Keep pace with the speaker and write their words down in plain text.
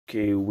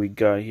Okay, we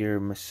got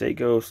here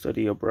Masego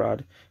Study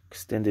Abroad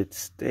Extended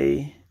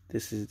Stay.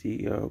 This is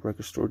the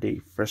record store day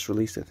fresh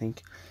release, I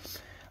think.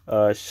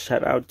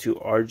 Shout out to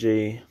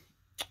RJ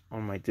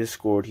on my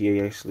Discord.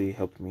 He actually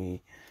helped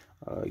me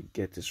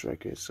get this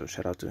record, so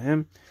shout out to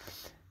him.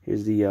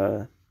 Here's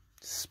the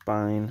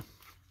spine,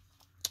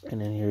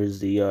 and then here's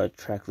the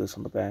track list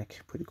on the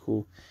back. Pretty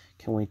cool.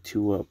 Can't wait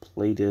to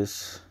play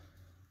this.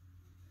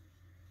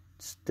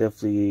 It's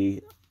definitely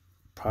a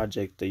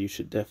project that you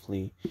should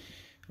definitely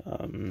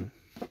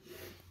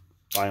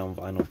buy on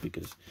vinyl,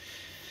 because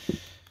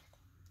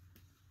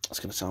it's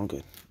gonna sound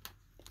good.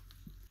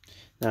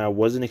 Now, I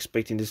wasn't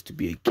expecting this to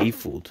be a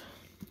gatefold.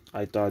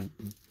 I thought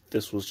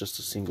this was just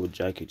a single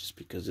jacket, just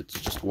because it's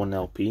just one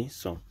LP.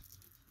 So,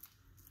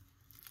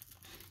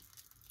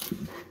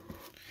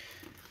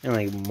 and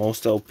like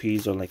most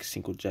LPs are like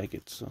single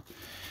jackets. So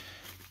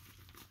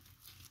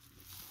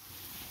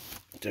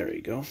there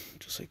you go,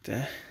 just like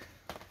that.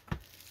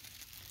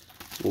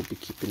 We'll be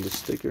keeping the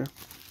sticker.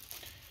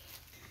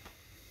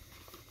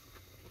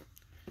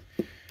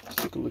 Let's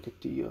take a look at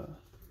the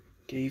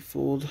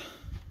gatefold.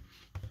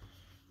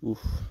 Oof.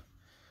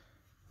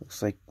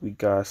 Looks like we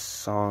got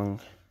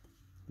song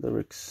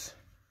lyrics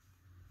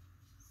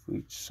for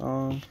each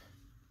song.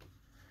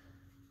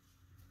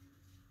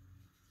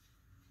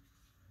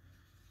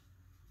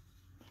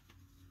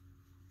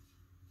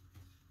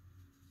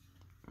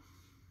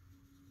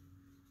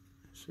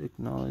 There's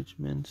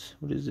acknowledgements.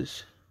 What is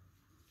this?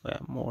 Oh, yeah,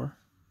 more.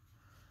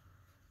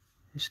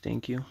 Yes,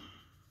 thank you.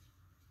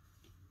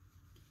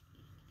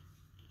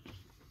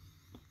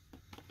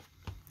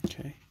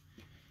 Okay.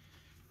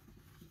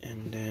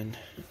 And then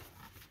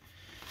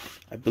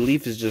I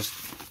believe it's just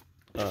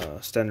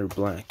standard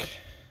black.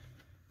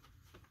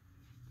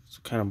 It's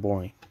kind of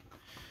boring,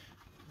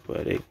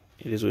 but it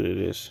is what it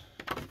is.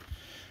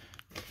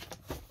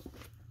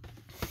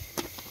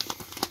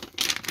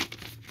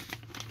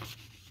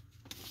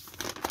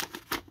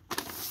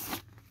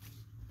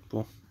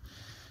 Boom.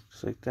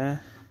 Just like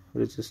that.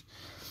 What is this?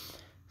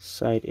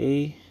 Side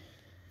A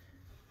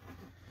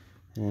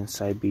and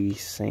side B,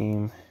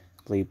 same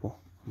label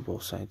on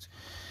both sides.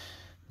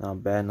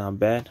 Not bad, not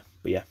bad.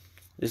 But yeah,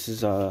 this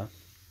is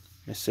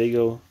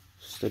Masego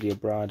Study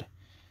Abroad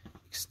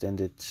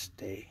Extended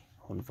Stay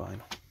on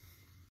vinyl.